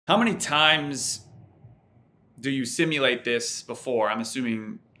How many times do you simulate this before? I'm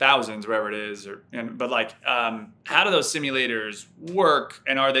assuming thousands, wherever it is, but like, how do those simulators work?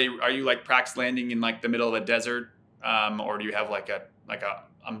 And are you like practice landing in like the middle of a desert, or do you have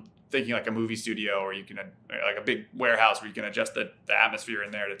I'm thinking like a movie studio, or you can like a big warehouse where you can adjust the atmosphere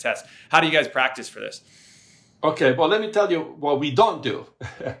in there to test. How do you guys practice for this? Okay, well, let me tell you what we don't do.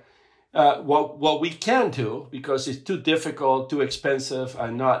 What we can do, because it's too difficult, too expensive,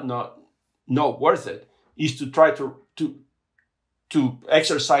 and not worth it, is to try to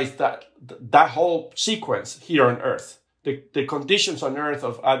exercise that whole sequence here on Earth. The conditions on Earth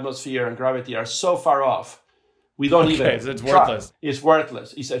of atmosphere and gravity are so far off, we don't even so it's try. worthless. It's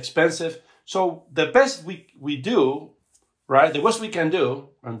worthless. It's expensive. So the best we do, right? The best we can do,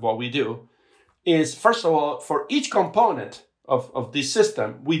 and what we do, is first of all, for each component of this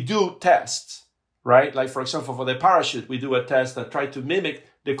system, we do tests, right? Like, for example, for the parachute, we do a test that tries to mimic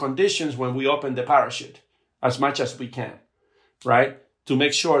the conditions when we open the parachute as much as we can, right? To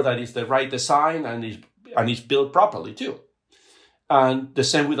make sure that it's the right design and it's built properly too. And the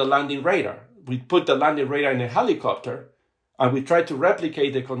same with the landing radar. We put the landing radar in a helicopter and we try to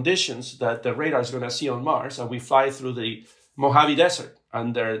replicate the conditions that the radar is going to see on Mars. And we fly through the Mojave Desert,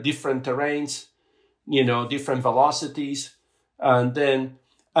 and there are different terrains, different velocities. And then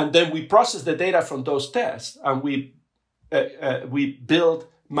we process the data from those tests, and we build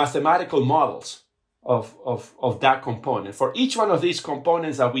mathematical models of that component. For each one of these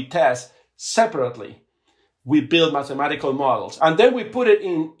components that we test separately, we build mathematical models. And then we put it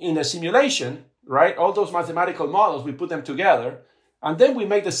in a simulation, right? All those mathematical models, we put them together, and then we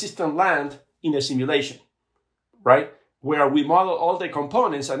make the system land in a simulation, right? Where we model all the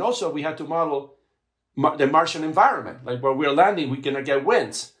components, and also we had to model the Martian environment. Like where we're landing, we're going to get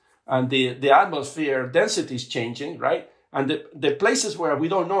winds, and the atmosphere density is changing, right? And the places where we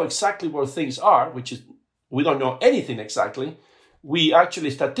don't know exactly where things are, which is we don't know anything exactly, we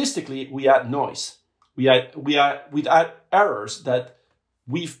actually statistically we add noise. We add errors that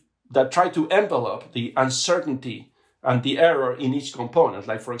try to envelope the uncertainty and the error in each component.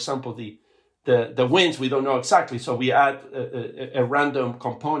 Like, for example, the winds, we don't know exactly, so we add a random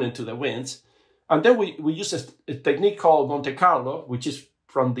component to the winds. And then we use a technique called Monte Carlo, which is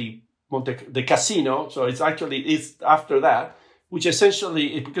from the casino. So it's after that, which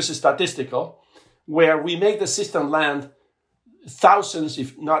essentially, because it's statistical, where we make the system land thousands,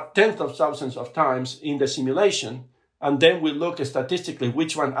 if not tens of thousands of times in the simulation. And then we look statistically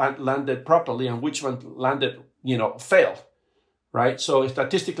which one landed properly and which one landed, failed, right? So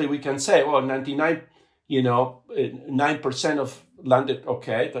statistically we can say, 9% of landed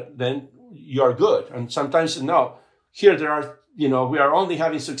okay, but then you are good. And sometimes, no, here there are, we are only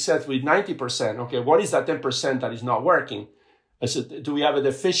having success with 90%. Okay, what is that 10% that is not working? Do we have a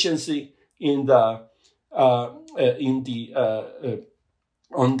deficiency on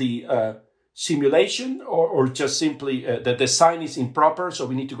the simulation, or just simply the design is improper, so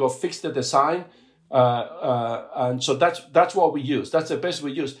we need to go fix the design? And so that's what we use. That's the best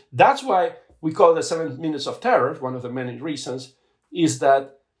we use. That's why we call the 7 minutes of terror. One of the many reasons is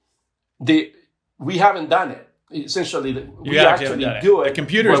that we haven't done it. Essentially, we actually do it. The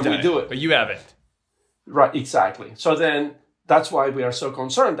computer's done it, but you haven't. Right, exactly. So then that's why we are so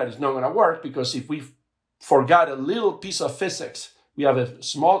concerned that it's not going to work, because if we forgot a little piece of physics, we have a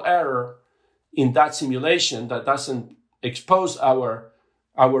small error in that simulation that doesn't expose our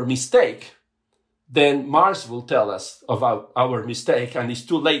mistake, then Mars will tell us about our mistake, and it's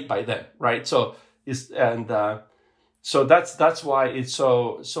too late by then, right? So so that's why it's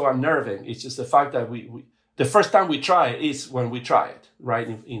so unnerving. It's just the fact that the first time we try it is when we try it, right?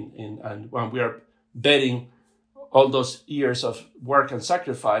 And when we are betting all those years of work and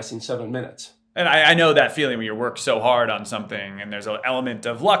sacrifice in 7 minutes. And I know that feeling when you work so hard on something and there's an element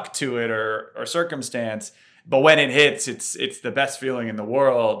of luck to it or circumstance, but when it hits, it's the best feeling in the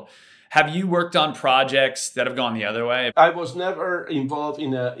world. Have you worked on projects that have gone the other way? I was never involved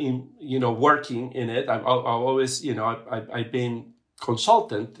in working in it. I've always, I've been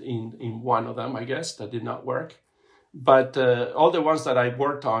consultant in one of them, I guess, that did not work. But all the ones that I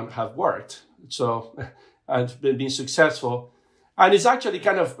worked on have worked. So I've been successful. And it's actually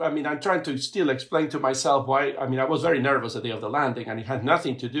kind of, I'm trying to still explain to myself why. I was very nervous the day of the landing, and it had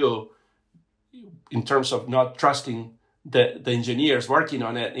nothing to do in terms of not trusting the engineers working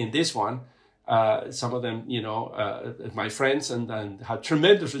on it in this one. Some of them, my friends, and had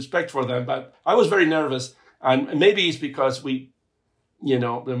tremendous respect for them. But I was very nervous. And maybe it's because there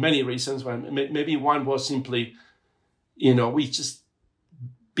are many reasons. Maybe one was simply, we just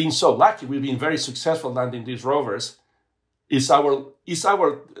been so lucky. We've been very successful landing these rovers.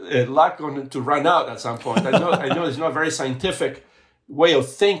 our luck going to run out at some point? I know it's not a very scientific way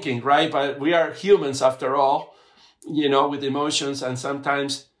of thinking, right? But we are humans after all, with emotions, and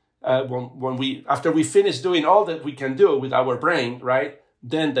sometimes after we finish doing all that we can do with our brain, right,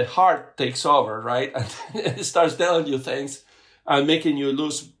 then the heart takes over, right, and it starts telling you things and making you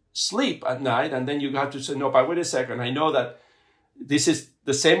lose sleep at night, and then you have to say, no, but wait a second, I know that this is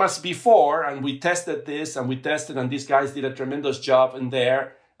the same as before, and we tested this, and these guys did a tremendous job in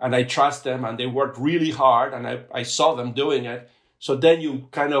there, and I trust them, and they worked really hard, and I saw them doing it. So then you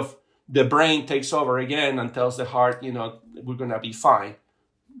the brain takes over again and tells the heart, we're going to be fine.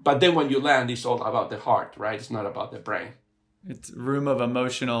 But then when you land, it's all about the heart, right? It's not about the brain. It's a room of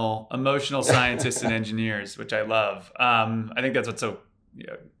emotional scientists and engineers, which I love. I think that's what's so,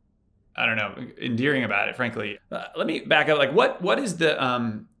 I don't know, endearing about it, frankly. Let me back up. Like, what is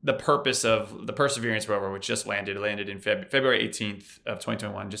the purpose of the Perseverance rover, which just landed? It landed in February 18th of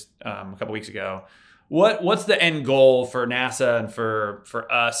 2021, just a couple weeks ago. What's the end goal for NASA and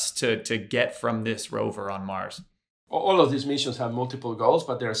for us to get from this rover on Mars? All of these missions have multiple goals,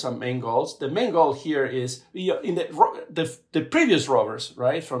 but there are some main goals. The main goal here is in the previous rovers,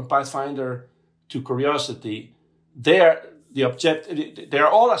 right, from Pathfinder to Curiosity, they're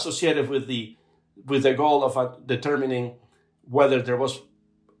all associated with the goal of determining whether there was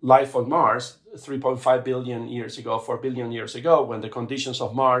life on Mars 3.5 billion years ago, 4 billion years ago, when the conditions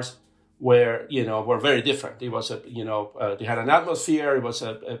of Mars were very different. It was they had an atmosphere. It was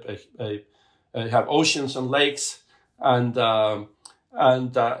have oceans and lakes. And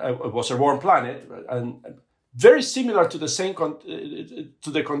it was a warm planet, and very similar to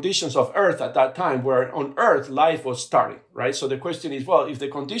the conditions of Earth at that time, where on Earth life was starting, right? So the question is, well, if the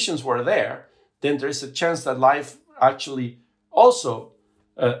conditions were there, then there is a chance that life actually also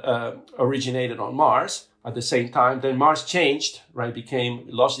originated on Mars at the same time. Then Mars changed, right?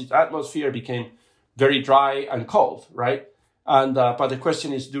 Lost its atmosphere, became very dry and cold, right? And but the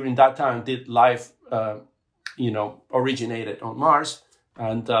question is, during that time, did life originated on Mars,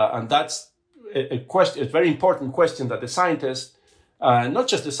 and that's a question, a very important question that the scientists, not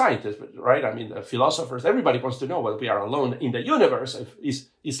just the scientists, but, right? I mean, the philosophers, everybody wants to know whether we are alone in the universe.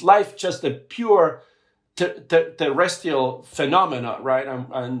 Is life just a pure terrestrial phenomena, right?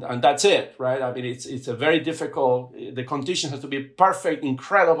 And that's it, right? I mean, it's a very difficult. The conditions have to be perfect,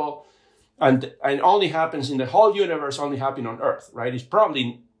 incredible, and only happens in the whole universe. Only happen on Earth, right? It's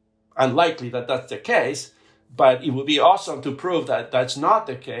probably unlikely that that's the case. But it would be awesome to prove that that's not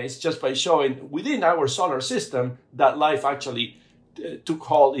the case, just by showing within our solar system that life actually took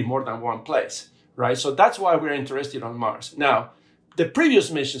hold in more than one place, right? So that's why we're interested on Mars. Now, the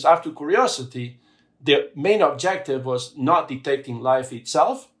previous missions after Curiosity, the main objective was not detecting life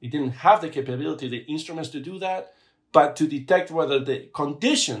itself. It didn't have the capability, the instruments to do that, but to detect whether the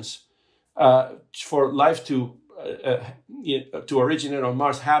conditions for life to originate on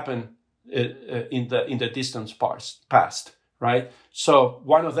Mars happen in the distant past, right? So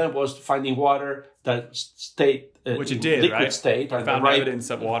one of them was finding water that stayed which it did, liquid right? state, and found evidence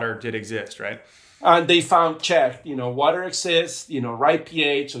that water did exist, right? And they checked, water exists, right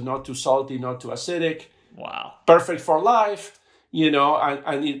pH, so not too salty, not too acidic. Wow, perfect for life,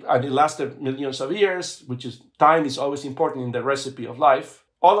 and it lasted millions of years, which is time is always important in the recipe of life.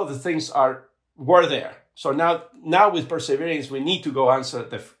 All of the things were there. So now with Perseverance, we need to go answer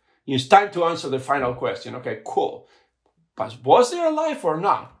it's time to answer the final question. Okay, cool. But was there a life or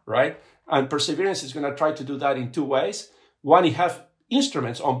not, right? And Perseverance is going to try to do that in two ways. One, you have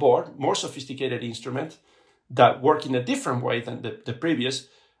instruments on board, more sophisticated instruments that work in a different way than the previous,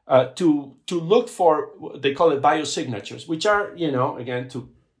 to look for, they call it biosignatures, which are, again, to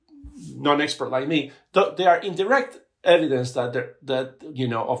non-expert like me, they are indirect evidence that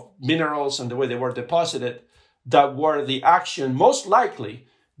of minerals and the way they were deposited, that were the action, most likely,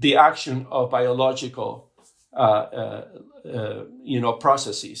 the action of biological,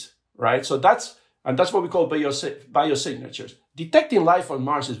 processes, right? So that's what we call biosignatures. Detecting life on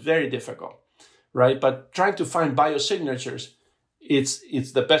Mars is very difficult, right? But trying to find biosignatures,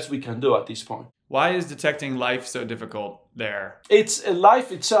 it's the best we can do at this point. Why is detecting life so difficult there? It's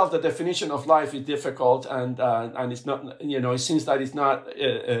life itself. The definition of life is difficult, and it's not. It seems that it's not.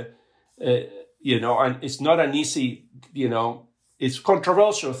 And it's not an easy. It's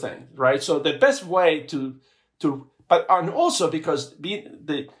controversial thing, right? So the best way and also because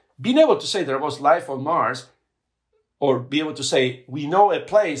being able to say there was life on Mars, or be able to say we know a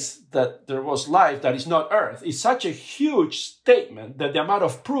place that there was life that is not Earth, is such a huge statement that the amount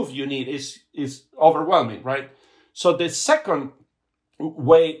of proof you need is overwhelming, right? So the second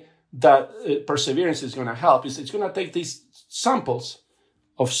way that Perseverance is going to help is it's going to take these samples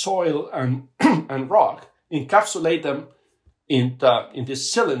of soil and and rock, encapsulate them in these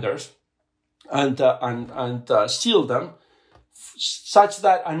cylinders, and seal them, such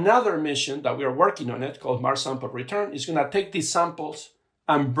that another mission that we are working on it, called Mars Sample Return, is going to take these samples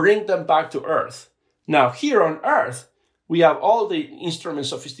and bring them back to Earth. Now, here on Earth, we have all the instruments,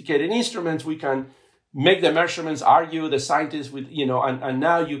 sophisticated instruments. We can make the measurements, argue the scientists with, and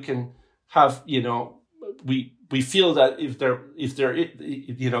now you can have, we feel that if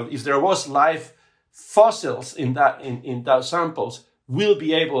there was life fossils in those samples, we'll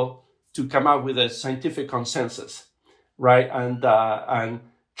be able to come up with a scientific consensus, right? And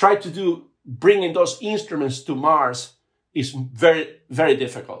try to bringing those instruments to Mars is very, very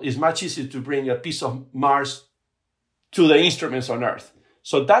difficult. It's much easier to bring a piece of Mars to the instruments on Earth.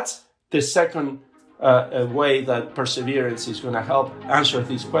 So that's the second way that Perseverance is going to help answer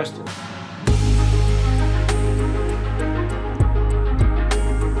these questions.